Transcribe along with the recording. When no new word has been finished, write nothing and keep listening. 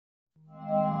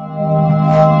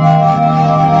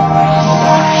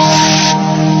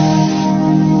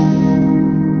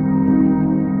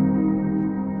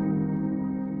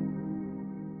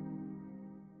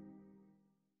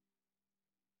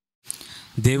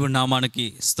దేవుడి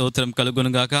నామానికి స్తోత్రం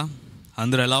కలుగునుగాక.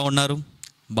 అందరూ ఎలా ఉన్నారు?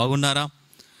 బాగున్నారా?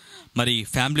 మరి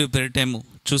ఫ్యామిలీ ప్రేయర్ టైం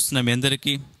చూస్తున్న మీ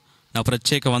అందరికీ నా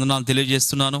ప్రత్యేక వందనాలు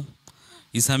తెలియజేస్తున్నాను.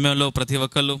 ఈ సమయంలో ప్రతి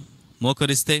ఒక్కళ్ళు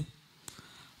మోకరిస్తే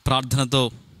ప్రార్థనతో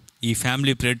ఈ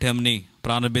ఫ్యామిలీ ప్రేయర్ టైంని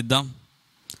ప్రారంభిద్దాం.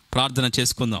 ప్రార్థన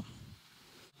చేసుకుందాం.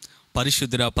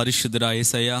 పరిశుద్ధురా పరిశుద్ధురా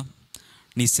యేసయ్యా,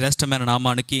 నీ శ్రేష్టమైన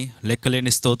నామానికి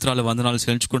లెక్కలేని స్తోత్రాలు వందనాలు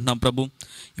చెల్లించుకుంటున్నాం ప్రభు.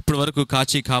 ఇప్పటి వరకు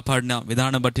కాచి కాపాడిన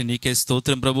విధానం బట్టి నీకే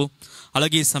స్తోత్రం ప్రభు.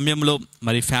 అలాగే ఈ సమయంలో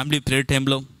మరి ఫ్యామిలీ ప్రేయర్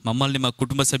టైంలో మమ్మల్ని మా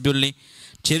కుటుంబ సభ్యుల్ని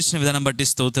చేర్చిన విధానం బట్టి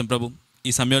స్తోత్రం ప్రభు.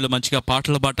 ఈ సమయంలో మంచిగా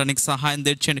పాటలు పాడటానికి సహాయం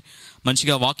తెచ్చండి,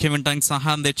 మంచిగా వాక్యం వినడానికి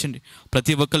సహాయం తెచ్చండి.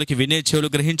 ప్రతి ఒక్కరికి వినే చెవులు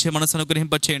గ్రహించే మనసు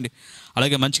అనుగ్రహింపచేయండి.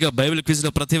 అలాగే మంచిగా బైబిల్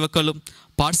క్విజ్లో ప్రతి ఒక్కళ్ళు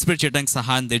పార్టిసిపేట్ చేయడానికి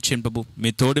సహాయం తెచ్చండి ప్రభు.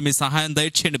 మీ తోడు మీ సహాయం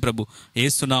దయచేయండి ప్రభు.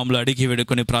 యేసు నామములో అడిగి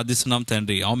వేడుకొని ప్రార్థిస్తున్నాం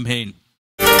తండ్రి, ఆమేన్.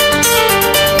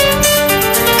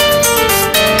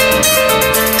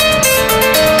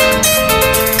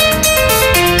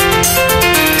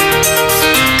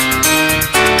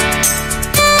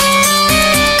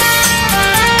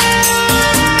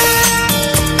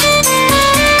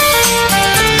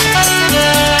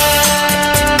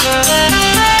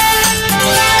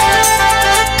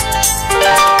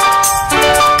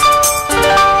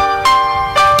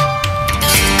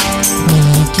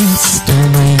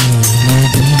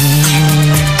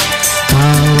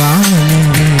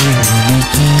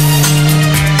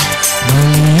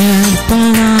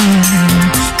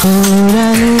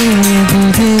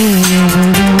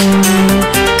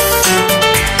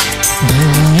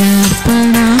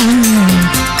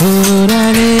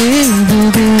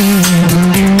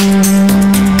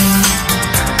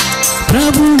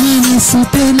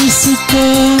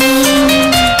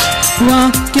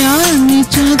 వాక్యాన్ని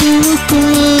చదువుకో,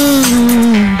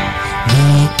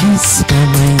 నీకు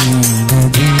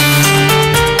ఇష్టమైనది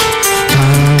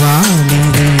కావాలి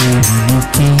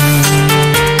దేవునికి.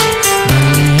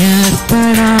 బలి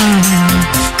అర్పణ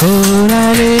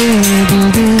కోరలేదు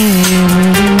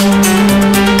దేవుడు.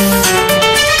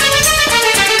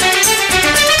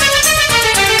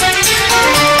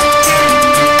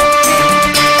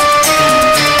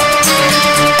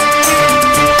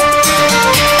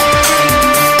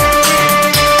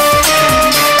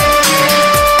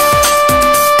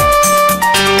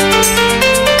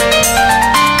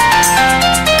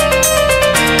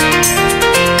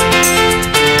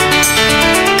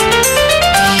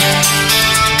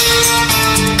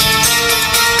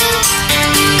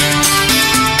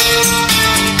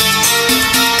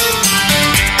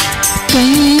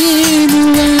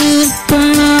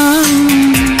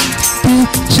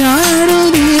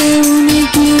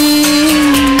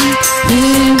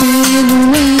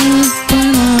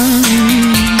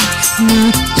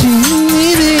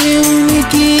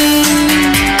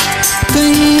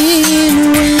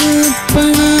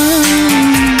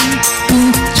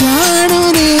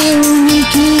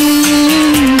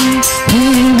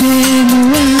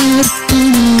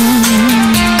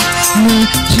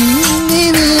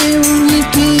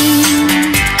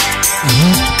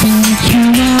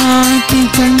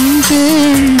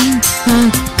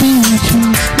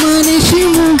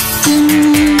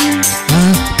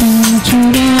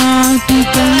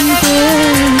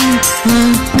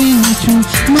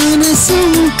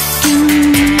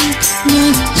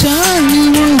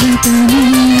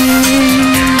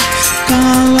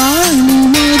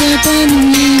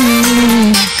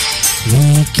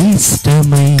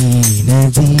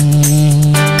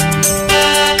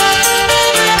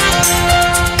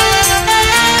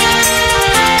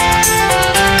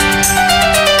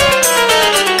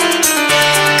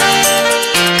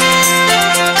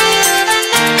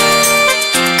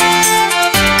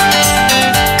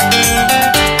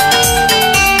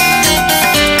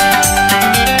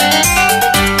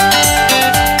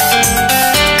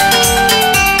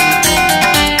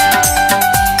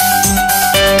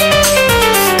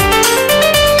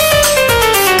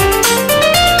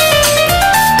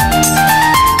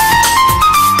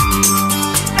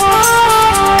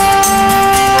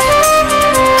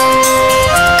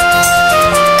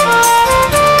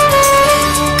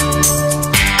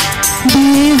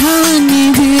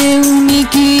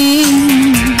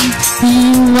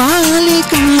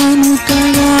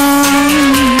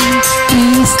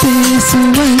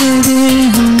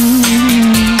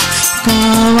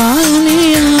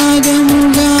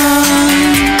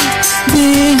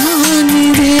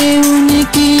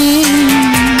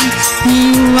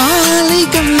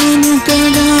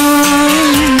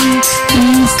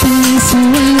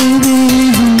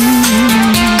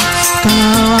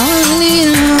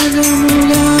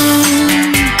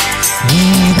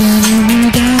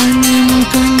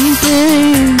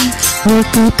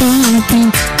 ఒక పాపి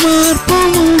మార్పు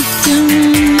ముఖ్యం.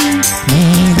 నీ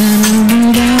ధనము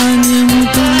ధాన్యము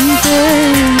కంటే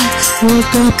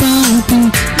ఒక పాపి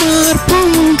మార్పు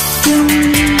ముఖ్యం.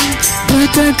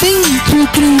 ప్రకటించు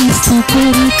క్రీస్తు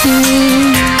కొరకే,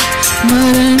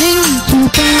 మరణించు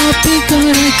పాపి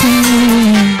కొరకే.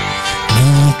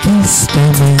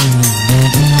 నీకిష్టమైనది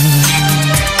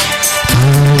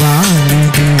కావాలి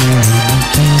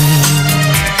దేవునికి,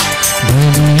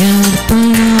 బలి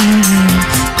అర్పణ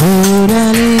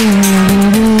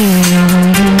కోరలేడు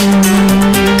దేవుడు.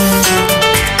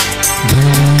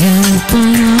 బలి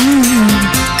అర్పణ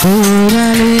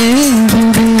కోరలేడు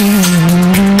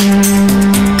దేవుడు.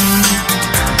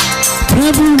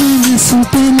 ప్రభు మనసు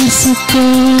తెలుసుకో,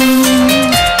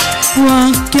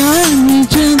 వాక్యాన్ని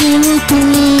చదువుకో.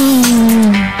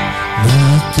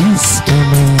 నీకిష్టమైనది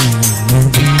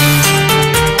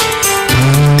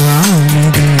కావాలి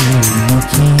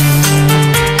దేవునికి,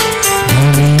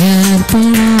 బలి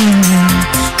అర్పణ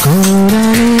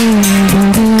కోరలేడు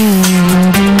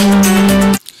దేవుడు.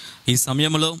 ఈ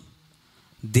సమయంలో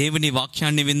దేవుని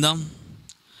వాక్యాన్ని విందాం.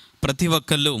 ప్రతి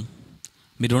ఒక్కళ్ళు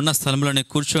మీరున్న స్థలంలోనే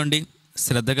కూర్చోండి,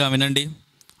 శ్రద్ధగా వినండి,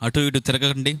 అటు ఇటు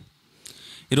తిరగండి.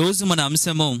 ఈరోజు మన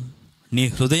అంశము నీ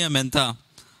హృదయం ఎంత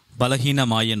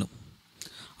బలహీనమాయను.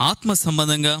 ఆత్మ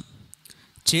సంబంధంగా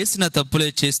చేసిన తప్పులే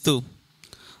చేస్తూ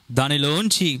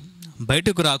దానిలోంచి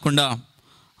బయటకు రాకుండా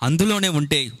అందులోనే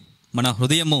ఉంటే మన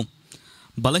హృదయము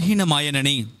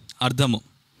బలహీనమాయనని అర్థము.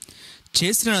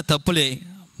 చేసిన తప్పులే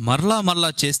మరలా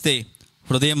చేస్తే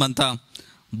హృదయం అంతా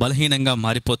బలహీనంగా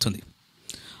మారిపోతుంది.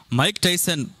 మైక్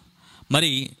టైసన్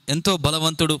మరి ఎంతో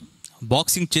బలవంతుడు,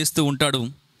 బాక్సింగ్ చేస్తూ ఉంటాడు.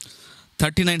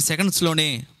 39 సెకండ్స్లోనే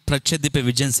ప్రత్యర్థిపై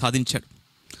విజయం సాధించాడు.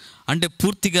 అంటే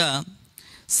పూర్తిగా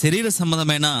శరీర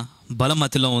సంబంధమైన బలం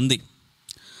అతిలో ఉంది.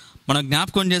 మనం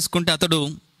జ్ఞాపకం చేసుకుంటే అతడు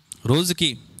రోజుకి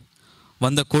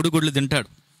 100 కోడిగుడ్లు తింటాడు.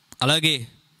 అలాగే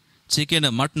చికెన్,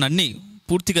 మటన్ అన్నీ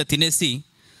పూర్తిగా తినేసి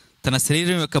తన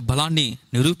శరీరం యొక్క బలాన్ని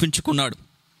నిరూపించుకున్నాడు.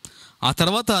 ఆ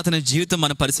తర్వాత అతని జీవితం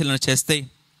మనం పరిశీలన చేస్తే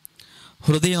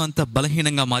హృదయం అంతా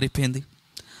బలహీనంగా మారిపోయింది.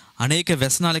 అనేక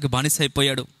వ్యసనాలకు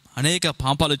బానిసైపోయాడు, అనేక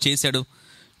పాపాలు చేశాడు,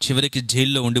 చివరికి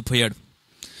జైల్లో ఉండిపోయాడు.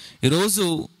 ఈరోజు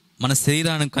మన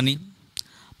శరీరానికి కానీ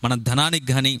మన ధనానికి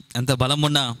కానీ ఎంత బలం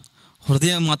ఉన్నా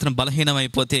హృదయం మాత్రం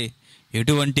బలహీనమైపోతే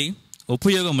ఎటువంటి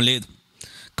ఉపయోగం లేదు.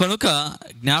 కనుక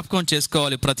జ్ఞాపకం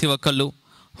చేసుకోవాలి, ప్రతి ఒక్కళ్ళు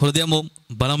హృదయము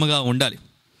బలముగా ఉండాలి.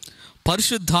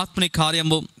 పరిశుద్ధాత్మని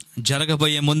కార్యము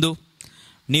జరగబోయే ముందు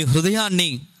నీ హృదయాన్ని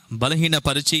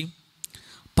బలహీనపరిచి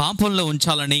పాపంలో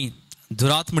ఉంచాలని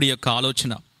దురాత్ముడి యొక్క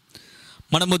ఆలోచన.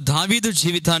 మనము దావీదు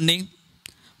జీవితాన్ని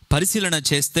పరిశీలన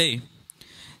చేస్తే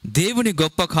దేవుని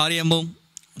గొప్ప కార్యము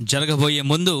జరగబోయే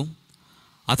ముందు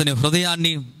అతని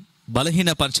హృదయాన్ని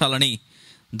బలహీనపరచాలని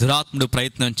దురాత్ముడు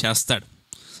ప్రయత్నం చేస్తాడు.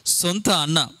 సొంత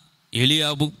అన్న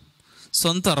ఎలియాబు,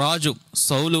 సొంత రాజు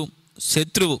సౌలు,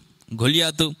 శత్రువు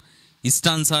గొలియాతు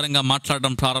ఇష్టానుసారంగా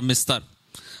మాట్లాడడం ప్రారంభిస్తారు.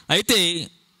 అయితే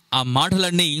ఆ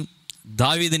మాటలన్నీ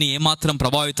దావీదుని ఏమాత్రం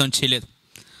ప్రభావితం చేయలేదు.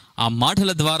 ఆ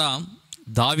మాటల ద్వారా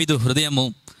దావీదు హృదయము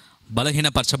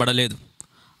బలహీనపరచబడలేదు.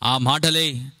 ఆ మాటలే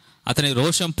అతని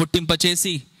రోషం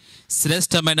పుట్టింపచేసి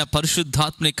శ్రేష్టమైన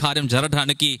పరిశుద్ధాత్మని కార్యం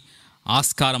జరగడానికి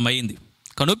ఆస్కారం అయింది.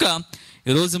 కనుక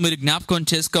ఈరోజు మీరు జ్ఞాపకం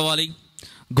చేసుకోవాలి,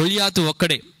 గొలియాతు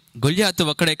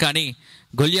ఒక్కడే కానీ,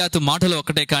 గొలియాతు మాటలు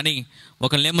ఒక్కటే కానీ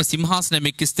ఒకళ్ళేమో సింహాసనం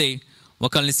ఎక్కిస్తే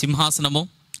ఒకళ్ళని సింహాసనము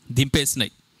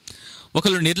దింపేసినాయి.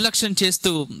 ఒకళ్ళు నిర్లక్ష్యం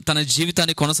చేస్తూ తన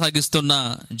జీవితాన్ని కొనసాగిస్తున్న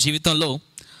జీవితంలో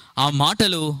ఆ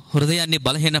మాటలు హృదయాన్ని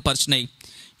బలహీనపరిచినాయి.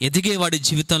 ఎదిగేవాడి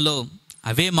జీవితంలో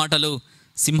అవే మాటలు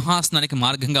సింహాసనానికి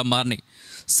మార్గంగా మారినాయి.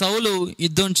 సౌలు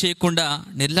యుద్ధం చేయకుండా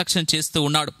నిర్లక్ష్యం చేస్తూ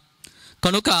ఉన్నాడు.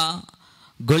 కనుక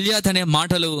గొలియాత్ అనే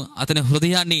మాటలు అతని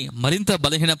హృదయాన్ని మరింత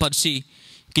బలహీనపరిచి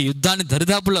యుద్ధాన్ని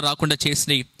దరిదాపుల్లో రాకుండా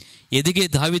చేసినాయి. ఎదిగే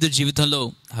దావీదు జీవితంలో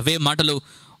అవే మాటలు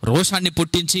రోషాన్ని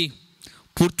పుట్టించి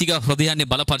పూర్తిగా హృదయాన్ని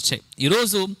బలపరిచాయి.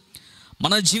 ఈరోజు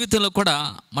మన జీవితంలో కూడా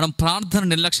మనం ప్రార్థన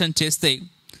నిర్లక్ష్యం చేస్తే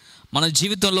మన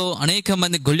జీవితంలో అనేక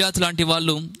మంది గొలియాతు లాంటి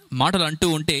వాళ్ళు మాటలు అంటూ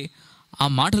ఉంటే ఆ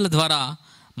మాటల ద్వారా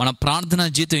మన ప్రార్థన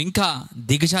జీవితం ఇంకా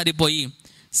దిగజారిపోయి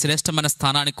శ్రేష్టమైన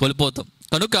స్థానాన్ని కోల్పోతాం.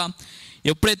 కనుక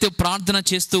ఎప్పుడైతే ప్రార్థన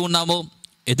చేస్తూ ఉన్నామో,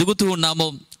 ఎదుగుతూ ఉన్నామో,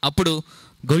 అప్పుడు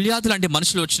గొలియాతు లాంటి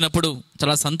మనుషులు వచ్చినప్పుడు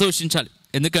చాలా సంతోషించాలి.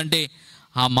 ఎందుకంటే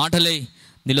ఆ మాటలే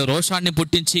నీలో రోషాన్ని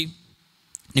పుట్టించి,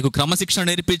 నీకు క్రమశిక్షణ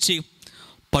నేర్పించి,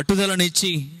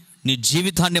 పట్టుదలనిచ్చి, నీ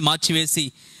జీవితాన్ని మార్చివేసి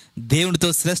దేవునితో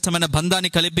శ్రేష్టమైన బంధాన్ని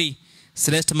కలిపి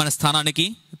శ్రేష్టమైన స్థానానికి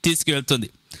తీసుకువెళ్తుంది.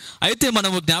 అయితే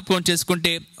మనము జ్ఞాపకం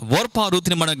చేసుకుంటే, ఓర్పా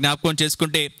రూతుని మనం జ్ఞాపకం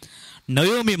చేసుకుంటే,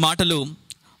 నయోమి మాటలు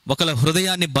ఒకళ్ళ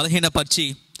హృదయాన్ని బలహీనపరిచి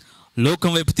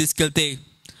లోకం వైపు తీసుకెళ్తే,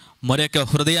 మరొక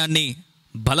హృదయాన్ని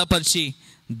బలపరిచి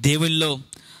దేవునిలో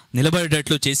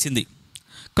నిలబడేటట్లు చేసింది.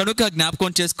 కనుక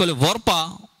జ్ఞాపకం చేసుకోవాలి, ఓర్ప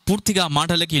పూర్తిగా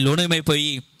మాటలకి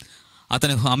లోనమైపోయి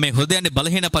ఆమె హృదయాన్ని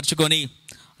బలహీనపరచుకొని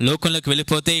లోకంలోకి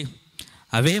వెళ్ళిపోతే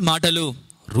అవే మాటలు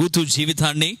రూతు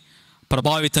జీవితాన్ని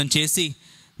ప్రభావితం చేసి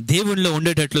దేవునిలో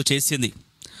ఉండేటట్లు చేసింది.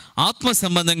 ఆత్మ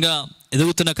సంబంధంగా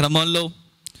ఎదుగుతున్న క్రమంలో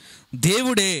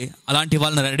దేవుడే అలాంటి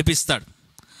వాళ్ళని నడిపిస్తాడు.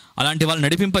 అలాంటి వాళ్ళని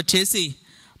నడిపింపచేసి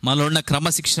మనలో ఉన్న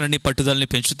క్రమశిక్షణని, పట్టుదలని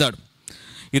పెంచుతాడు.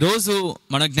 ఈరోజు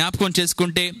మనం జ్ఞాపకం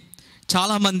చేసుకుంటే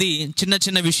చాలామంది చిన్న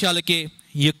చిన్న విషయాలకే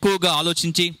ఎక్కువగా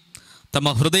ఆలోచించి తమ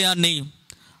హృదయాన్ని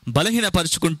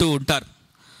బలహీనపరుచుకుంటూ ఉంటారు.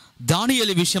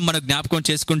 దానియేలు విషయం మనం జ్ఞాపకం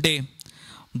చేసుకుంటే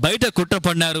బయట కుట్ర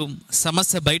పడినారు,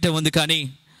 సమస్య బయట ఉంది, కానీ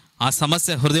ఆ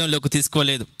సమస్య హృదయంలోకి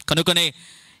తీసుకోలేదు. కనుకనే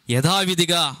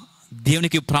యథావిధిగా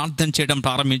దేవునికి ప్రార్థన చేయడం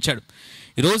ప్రారంభించాడు.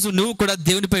 ఈరోజు నువ్వు కూడా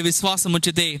దేవునిపై విశ్వాసం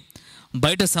ఉంచితే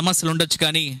బయట సమస్యలు ఉండొచ్చు,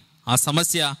 కానీ ఆ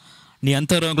సమస్య నీ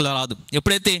అంతరంగంలో రాదు.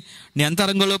 ఎప్పుడైతే నీ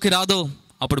అంతరంగంలోకి రాదో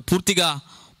అప్పుడు పూర్తిగా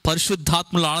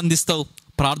పరిశుద్ధాత్మలో ఆనందిస్తావు,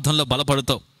 ప్రార్థనలో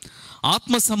బలపడతావు.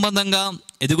 ఆత్మ సంబంధంగా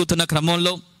ఎదుగుతున్న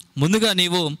క్రమంలో ముందుగా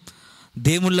నీవు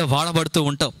దేవుళ్ళో వాడబడుతూ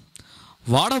ఉంటావు.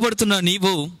 వాడబడుతున్న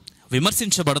నీవు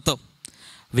విమర్శించబడతావు.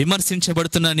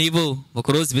 విమర్శించబడుతున్న నీవు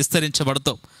ఒకరోజు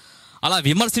విస్తరించబడతావు. అలా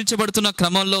విమర్శించబడుతున్న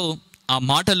క్రమంలో ఆ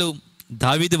మాటలు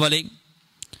దావీదు వలె,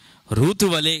 రూతు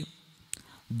వలె,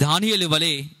 దానియేలు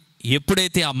వలె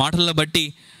ఎప్పుడైతే ఆ మాటలను బట్టి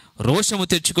రోషము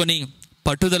తెచ్చుకొని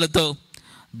పట్టుదలతో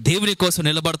దేవుని కోసం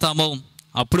నిలబడతామో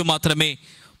అప్పుడు మాత్రమే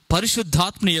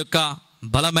పరిశుద్ధాత్మ యొక్క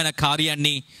బలమైన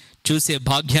కార్యాన్ని చూసే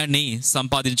భాగ్యాన్ని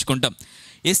సంపాదించుకుంటాం.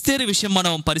 ఎస్తేరు విషయం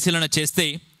మనం పరిశీలన చేస్తే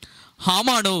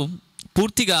హామాను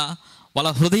పూర్తిగా వాళ్ళ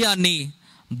హృదయాన్ని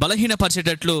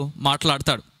బలహీనపరిచేటట్లు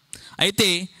మాట్లాడతాడు. అయితే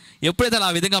ఎప్పుడైతే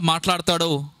ఆ విధంగా మాట్లాడతాడో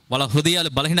వాళ్ళ హృదయాలు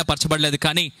బలహీనపరచబడలేదు,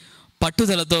 కానీ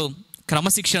పట్టుదలతో,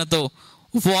 క్రమశిక్షణతో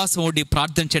ఉపవాసం ఉండి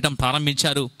ప్రార్థన చేయడం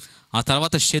ప్రారంభించారు. ఆ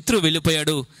తర్వాత శత్రువు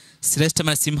వెళ్ళిపోయాడు,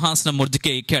 శ్రేష్టమైన సింహాసనం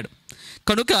మొర్దుకే ఎక్కాడు.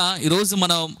 కనుక ఈరోజు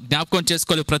మనం జ్ఞాపకం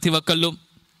చేసుకోవాలి, ప్రతి ఒక్కళ్ళు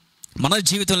మన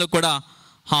జీవితంలో కూడా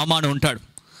హామాను ఉంటాడు,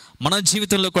 మన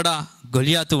జీవితంలో కూడా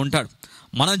గొలియాతు ఉంటాడు,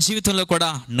 మన జీవితంలో కూడా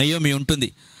నయోమి ఉంటుంది.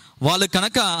 వాళ్ళు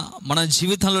కనుక మన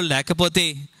జీవితంలో లేకపోతే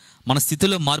మన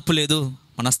స్థితిలో మార్పు లేదు,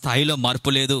 మన స్థాయిలో మార్పు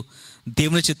లేదు,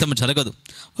 దేవుని చిత్తం జరగదు.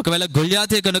 ఒకవేళ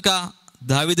గొలియాతే కనుక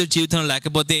దావీదు జీవితంలో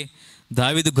లేకపోతే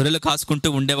దావీదు గొర్రెలు కాసుకుంటూ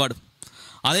ఉండేవాడు.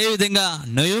 అదేవిధంగా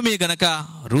నయోమి గనక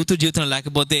రూతు జీవితంలో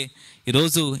లేకపోతే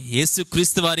ఈరోజు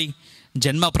యేసుక్రీస్తు వారి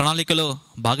జన్మ ప్రణాళికలో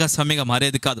భాగస్వామిగా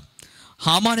మారేది కాదు.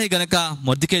 హామానే గనక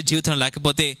మొర్దెకై జీవితంలో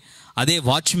లేకపోతే అదే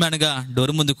వాచ్మ్యాన్గా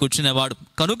డోరు ముందు కూర్చునేవాడు.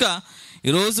 కనుక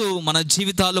ఈరోజు మన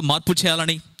జీవితాల్లో మార్పు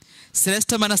చేయాలని,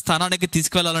 శ్రేష్టమైన స్థానానికి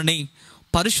తీసుకువెళ్ళాలని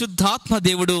పరిశుద్ధాత్మ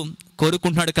దేవుడు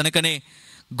కోరుకుంటున్నాడు. కనుకనే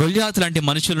గొల్యాతు లాంటి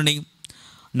మనుషులని,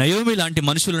 నయోమి లాంటి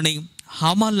మనుషులని,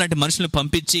 హామాన్ లాంటి మనుషులను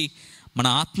పంపించి మన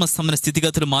ఆత్మ సంబంధ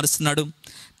స్థితిగతులు మారుస్తున్నాడు.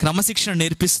 క్రమశిక్షణ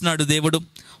నేర్పిస్తున్నాడు దేవుడు,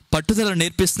 పట్టుదల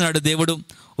నేర్పిస్తున్నాడు దేవుడు,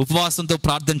 ఉపవాసంతో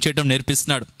ప్రార్థన చేయడం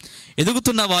నేర్పిస్తున్నాడు.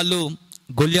 ఎదుగుతున్న వాళ్ళు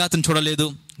గొల్యాతుని చూడలేదు,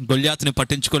 గొల్యాతుని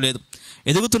పట్టించుకోలేదు.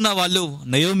 ఎదుగుతున్న వాళ్ళు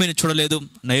నయోమిని చూడలేదు,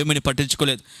 నయోమిని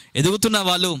పట్టించుకోలేదు. ఎదుగుతున్న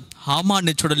వాళ్ళు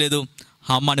హామాన్ని చూడలేదు,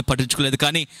 హామాన్ని పట్టించుకోలేదు.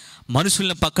 కానీ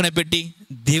మనుషులను పక్కన పెట్టి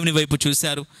దేవుని వైపు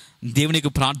చూశారు, దేవునికి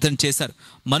ప్రార్థన చేశారు.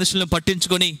 మనుషులను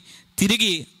పట్టించుకొని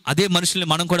తిరిగి అదే మనుషుల్ని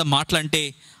మనం కూడా మాట్లాడితే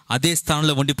అదే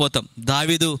స్థానంలో ఉండిపోతాం.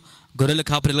 దావీదు గొర్రెల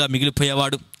కాపరిగా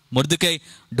మిగిలిపోయేవాడు, మొర్దెకై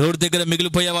డోర్ దగ్గర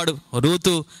మిగిలిపోయేవాడు,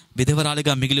 రూతు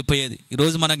విధవరాలుగా మిగిలిపోయేది.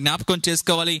 ఈరోజు మనం జ్ఞాపకం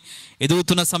చేసుకోవాలి,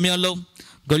 ఎదుగుతున్న సమయంలో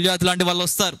గొల్యాతు లాంటి వాళ్ళు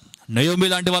వస్తారు, నయోమి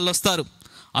లాంటి వాళ్ళు వస్తారు,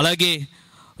 అలాగే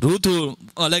రూతు,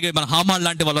 అలాగే మన హామాన్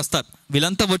లాంటి వాళ్ళు వస్తారు.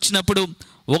 వీళ్ళంతా వచ్చినప్పుడు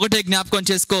ఒకటే జ్ఞాపకం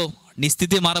చేసుకో, నీ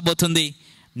స్థితి మారబోతుంది,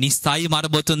 నీ స్థాయి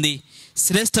మారబోతుంది.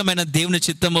 శ్రేష్టమైన దేవుని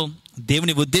చిత్తము,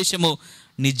 దేవుని ఉద్దేశము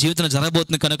నీ జీవితంలో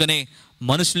జరగబోతుంది. కనుకనే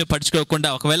మనుషుల్ని పట్టించుకోకుండా,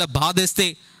 ఒకవేళ బాధేస్తే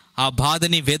ఆ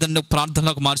బాధని, వేదనను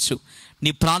ప్రార్థనలోకి మార్చు.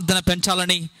 నీ ప్రార్థన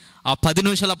పెంచాలని, ఆ 10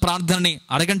 నిమిషాల ప్రార్థనని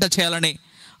అరగంట చేయాలని,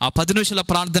 ఆ 10 నిమిషాల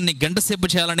ప్రార్థనని గంట సేపు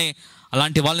చేయాలని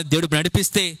అలాంటి వాళ్ళని దేవుడు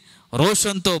నడిపిస్తే,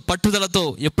 రోషంతో, పట్టుదలతో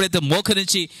ఎప్పుడైతే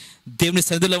మోకరించి దేవుని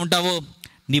సన్నిధిలో ఉంటావో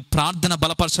నీ ప్రార్థన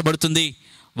బలపరచబడుతుంది.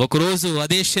 ఒకరోజు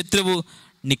అదే శత్రువు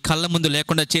నీ కళ్ళ ముందు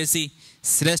లేకుండా చేసి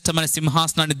శ్రేష్టమైన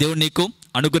సింహాసనాన్ని దేవుడు నీకు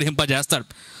అనుగ్రహింపజేస్తాడు.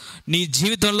 నీ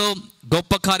జీవితంలో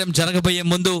గొప్ప కార్యం జరగబోయే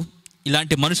ముందు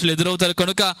ఇలాంటి మనుషులు ఎదురవుతారు.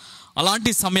 కనుక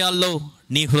అలాంటి సమయాల్లో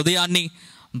నీ హృదయాన్ని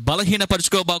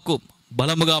బలహీనపరచుకోబాకు,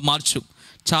 బలముగా మార్చు.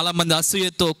 చాలామంది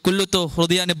అసూయతో, కుళ్ళుతో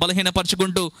హృదయాన్ని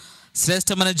బలహీనపరచుకుంటూ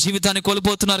శ్రేష్టమైన జీవితాన్ని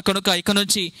కోల్పోతున్నారు. కనుక ఇక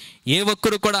నుంచి ఏ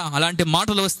ఒక్కరు కూడా అలాంటి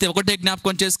మాటలు వస్తే ఒకటే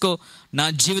జ్ఞాపకం చేసుకో, నా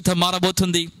జీవితం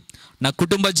మారబోతుంది, నా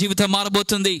కుటుంబ జీవితం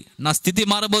మారబోతుంది, నా స్థితి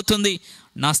మారబోతుంది,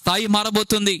 నా స్థాయి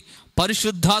మారబోతుంది,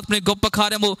 పరిశుద్ధాత్మ గొప్ప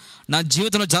కార్యము నా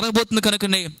జీవితంలో జరగబోతుంది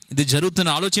కనుకనే ఇది జరుగుతున్న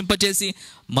ఆలోచింపచేసి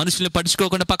మనుషుల్ని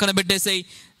పట్టించుకోకుండా పక్కన పెట్టేసేయి.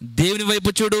 దేవుని వైపు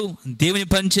చూడు, దేవుని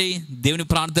పని చేయి, దేవుని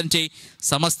ప్రార్థన చేయి.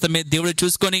 సమస్తమే దేవుడు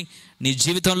చూసుకొని నీ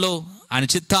జీవితంలో ఆయన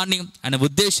చిత్తాన్ని, ఆయన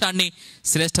ఉద్దేశాన్ని,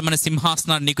 శ్రేష్టమైన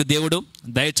సింహాసనాన్ని నీకు దేవుడు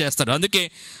దయచేస్తాడు. అందుకే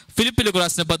ఫిలిప్పీలకు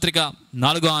రాసిన పత్రిక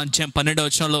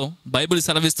 4:12 బైబిల్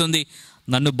సెలవిస్తుంది,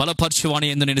 నన్ను బలపరచువాని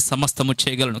యందు నేను సమస్తము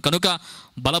చేయగలను. కనుక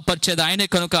బలపరిచేది ఆయనే.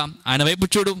 కనుక ఆయన వైపు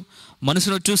చూడు.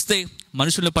 మనుషులను చూస్తే,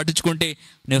 మనుషులను పట్టించుకుంటే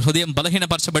నీ హృదయం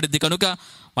బలహీనపరచబడింది. కనుక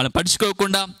వాళ్ళని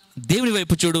పట్టించుకోకుండా దేవుని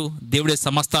వైపు చూడు, దేవుడే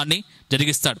సమస్తాన్ని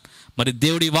జరిగిస్తాడు. మరి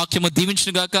దేవుడి వాక్యము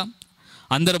దీవించును గాక.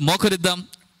 అందరం మోకరిద్దాం,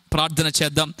 ప్రార్థన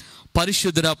చేద్దాం.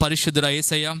 పరిశుద్ధుడా, పరిశుద్ధుడా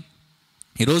యేసయ్య,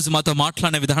 ఈరోజు మాతో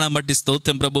మాట్లాడిన విధానం బట్టి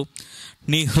స్తోత్రం ప్రభు.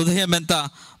 నీ హృదయం ఎంత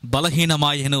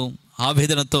బలహీనమాయను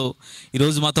ఆవేదనతో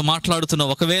ఈరోజు మాతో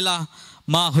మాట్లాడుతున్నావు. ఒకవేళ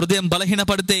మా హృదయం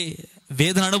బలహీనపడితే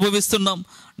వేదన అనుభవిస్తున్నాం,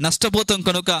 నష్టపోతాం.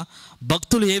 కనుక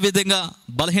భక్తులు ఏ విధంగా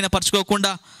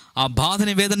బలహీనపరచుకోకుండా ఆ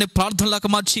బాధని, వేదనని ప్రార్థనలాగా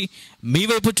మార్చి మీ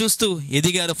వైపు చూస్తూ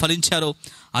ఎదిగారు, ఫలించారో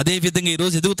అదేవిధంగా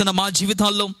ఈరోజు ఎదుగుతున్న మా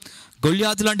జీవితాల్లో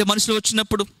గొల్యాతు లాంటి మనుషులు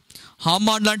వచ్చినప్పుడు,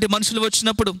 హామాన్ లాంటి మనుషులు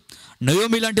వచ్చినప్పుడు,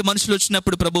 నయోమి లాంటి మనుషులు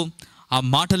వచ్చినప్పుడు ప్రభు, ఆ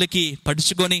మాటలకి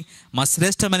పడుచుకొని మా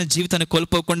శ్రేష్టమైన జీవితాన్ని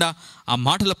కోల్పోకుండా ఆ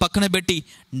మాటల పక్కన పెట్టి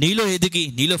నీలో ఎదిగి,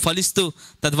 నీలో ఫలిస్తూ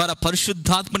తద్వారా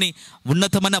పరిశుద్ధాత్మని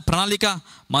ఉన్నతమైన ప్రణాళిక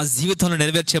మా జీవితంలో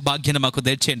నెరవేర్చే భాగ్యాన్ని మాకు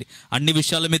దయచేయండి. అన్ని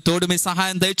విషయాలు మీ తోడు, మీ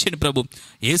సహాయం దయచేయండి ప్రభు.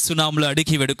 యేసు నామములో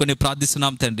అడిగి వేడుకొని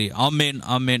ప్రార్థిస్తున్నాం తండ్రి. ఆమేన్,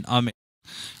 ఆమేన్, ఆమేన్.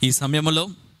 ఈ సమయంలో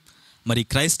మరి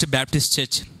క్రైస్ట్ బ్యాప్టిస్ట్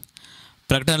చర్చ్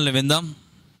ప్రకటనలు విందాం.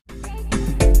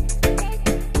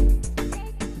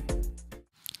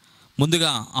 ముందుగా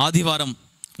ఆదివారం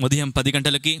ఉదయం 10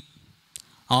 గంటలకి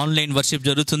ఆన్లైన్ వర్షిప్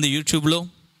జరుగుతుంది యూట్యూబ్లో.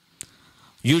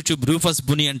 యూట్యూబ్ రూఫస్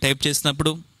బుని అని టైప్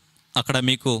చేసినప్పుడు అక్కడ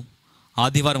మీకు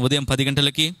ఆదివారం ఉదయం 10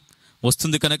 గంటలకి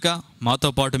వస్తుంది. కనుక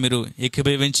మాతో పాటు మీరు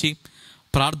ఏకీభవించి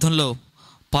ప్రార్థనలో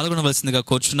పాల్గొనవలసిందిగా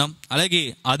కోరుచున్నాం. అలాగే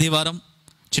ఆదివారం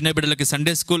చిన్న బిడ్డలకి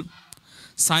సండే స్కూల్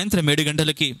సాయంత్రం 7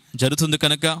 గంటలకి జరుగుతుంది.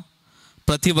 కనుక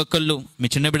ప్రతి ఒక్కళ్ళు మీ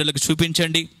చిన్న బిడ్డలకు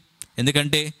చూపించండి.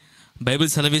 ఎందుకంటే బైబిల్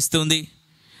సెలవిస్తుంది,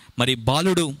 మరి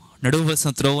బాలుడు నడువవలసిన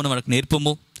త్రోవను మనకు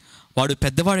నేర్పము, వాడు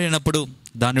పెద్దవాడైనప్పుడు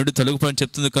దాని నుండి తొలగిపోవని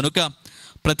చెప్తుంది. కనుక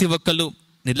ప్రతి ఒక్కళ్ళు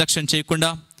నిర్లక్ష్యం చేయకుండా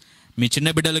మీ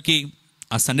చిన్న బిడ్డలకి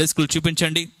ఆ సండే స్కూల్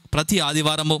చూపించండి. ప్రతి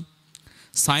ఆదివారము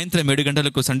సాయంత్రం 7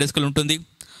 గంటలకు సండే స్కూల్ ఉంటుంది.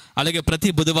 అలాగే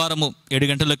ప్రతి బుధవారము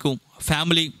 7 గంటలకు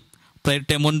ఫ్యామిలీ ప్రేయర్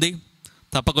టైం ఉంది,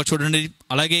 తప్పక చూడండి.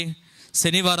 అలాగే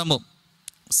శనివారము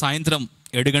సాయంత్రం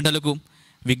 7 గంటలకు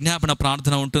విజ్ఞాపన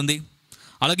ప్రార్థన ఉంటుంది.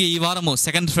 అలాగే ఈ వారము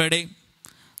సెకండ్ ఫ్రైడే,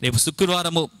 రేపు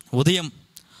శుక్రవారము ఉదయం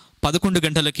 11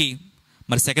 గంటలకి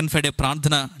మరి సెకండ్ ఫ్రైడే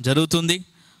ప్రార్థన జరుగుతుంది.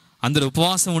 అందరూ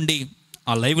ఉపవాసం ఉండి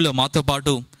ఆ లైవ్లో మాతో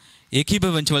పాటు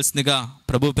ఏకీభవించవలసిందిగా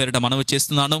ప్రభు పేరిట మనవి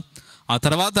చేస్తున్నాను. ఆ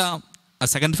తర్వాత ఆ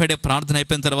సెకండ్ ఫ్రైడే ప్రార్థన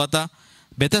అయిపోయిన తర్వాత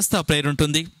బెతెస్దా ప్రేయర్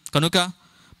ఉంటుంది. కనుక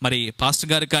మరి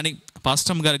పాస్టర్ గారు కానీ,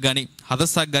 పాస్టమ్ గారు కానీ,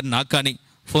 హదసాక్ గారు నాకు కానీ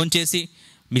ఫోన్ చేసి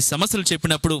మీ సమస్యలు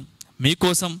చెప్పినప్పుడు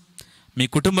మీకోసం, మీ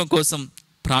కుటుంబం కోసం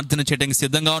ప్రార్థన చేయడానికి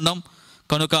సిద్ధంగా ఉన్నాం.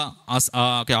 కనుక ఆ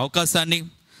అవకాశాన్ని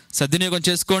సద్వినియోగం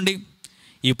చేసుకోండి.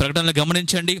 ఈ ప్రకటనలు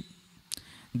గమనించండి.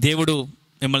 దేవుడు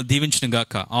మిమ్మల్ని దీవించును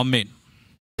గాక. ఆమేన్.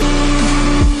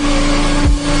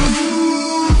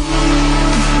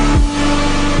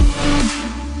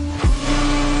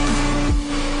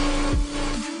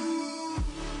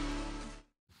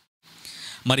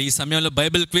 మరి ఈ సమయంలో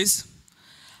బైబిల్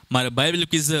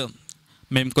క్విజ్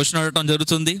మేము క్వశ్చన్ అడగటం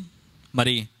జరుగుతుంది.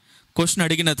 మరి క్వశ్చన్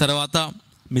అడిగిన తర్వాత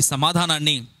మీ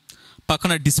సమాధానాన్ని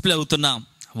పక్కన డిస్ప్లే అవుతున్న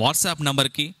వాట్సాప్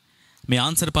నెంబర్కి మీ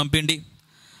ఆన్సర్ పంపిండి.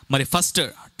 మరి ఫస్ట్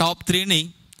టాప్ 3ని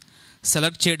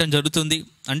సెలెక్ట్ చేయడం జరుగుతుంది.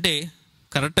 అంటే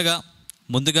కరెక్ట్గా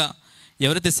ముందుగా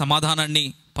ఎవరైతే సమాధానాన్ని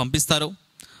పంపిస్తారో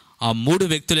ఆ 3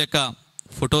 వ్యక్తుల యొక్క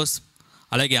ఫొటోస్,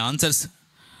 అలాగే ఆన్సర్స్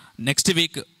నెక్స్ట్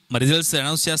వీక్ మరి రిజల్ట్స్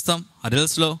అనౌన్స్ చేస్తాం. ఆ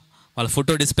రిజల్ట్స్లో వాళ్ళ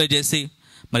ఫోటో డిస్ప్లే చేసి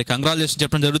మరి కంగ్రాచులేషన్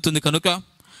చెప్పడం జరుగుతుంది. కనుక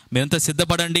మీరంతా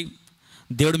సిద్ధపడండి.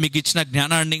 దేవుడు మీకు ఇచ్చిన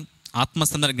జ్ఞానాన్ని,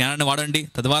 ఆత్మస్తంభన జ్ఞానాన్ని వాడండి.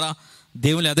 తద్వారా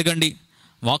దేవుని ఎదగండి,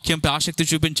 వాక్యంపై ఆసక్తి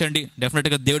చూపించండి.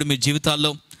 డెఫినెట్గా దేవుడు మీ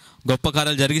జీవితాల్లో గొప్ప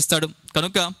కార్యాలు జరిగిస్తాడు.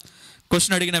 కనుక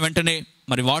క్వశ్చన్ అడిగిన వెంటనే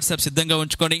మరి వాట్సాప్ సిద్ధంగా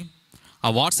ఉంచుకొని ఆ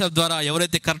వాట్సాప్ ద్వారా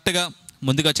ఎవరైతే కరెక్ట్గా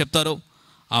ముందుగా చెప్తారో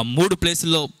ఆ 3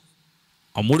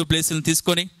 ప్లేసులను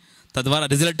తీసుకొని తద్వారా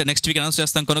రిజల్ట్ నెక్స్ట్ వీక్ అనౌన్స్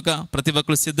చేస్తాం. కనుక ప్రతి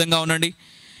ఒక్కరు సిద్ధంగా ఉండండి.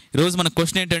 ఈరోజు మన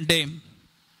క్వశ్చన్ ఏంటంటే,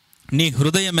 నీ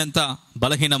హృదయం ఎంత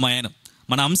బలహీనమాయను.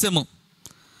 మన అంశము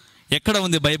ఎక్కడ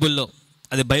ఉంది బైబిల్లో,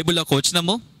 అది బైబిల్లో ఒక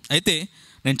వచనము. అయితే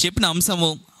నేను చెప్పిన అంశము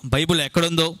బైబిల్లో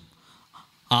ఎక్కడుందో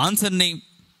ఆ ఆన్సర్ని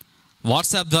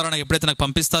వాట్సాప్ ద్వారా ఎప్పుడైతే నాకు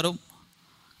పంపిస్తారో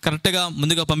కరెక్ట్గా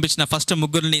ముందుగా పంపించిన ఫస్ట్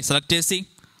 3 సెలెక్ట్ చేసి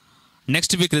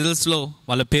నెక్స్ట్ వీక్ రిజల్ట్స్లో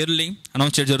వాళ్ళ పేర్లని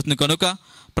అనౌన్స్ చేయడం జరుగుతుంది. కనుక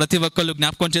ప్రతి ఒక్కళ్ళు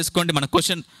జ్ఞాపకం చేసుకోండి. మన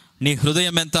క్వశ్చన్, నీ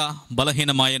హృదయం ఎంత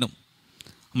బలహీనమాయను.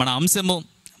 మన అంశము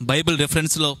బైబిల్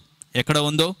రెఫరెన్స్లో ఎక్కడ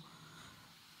ఉందో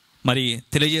మరి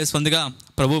తెలియజేస్తుందిగా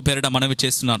ప్రభు పేరిట మనవి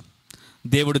చేస్తున్నాను.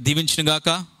 దేవుడు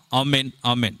దీవించునుగాక. ఆమేన్,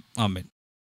 ఆమేన్, ఆమేన్.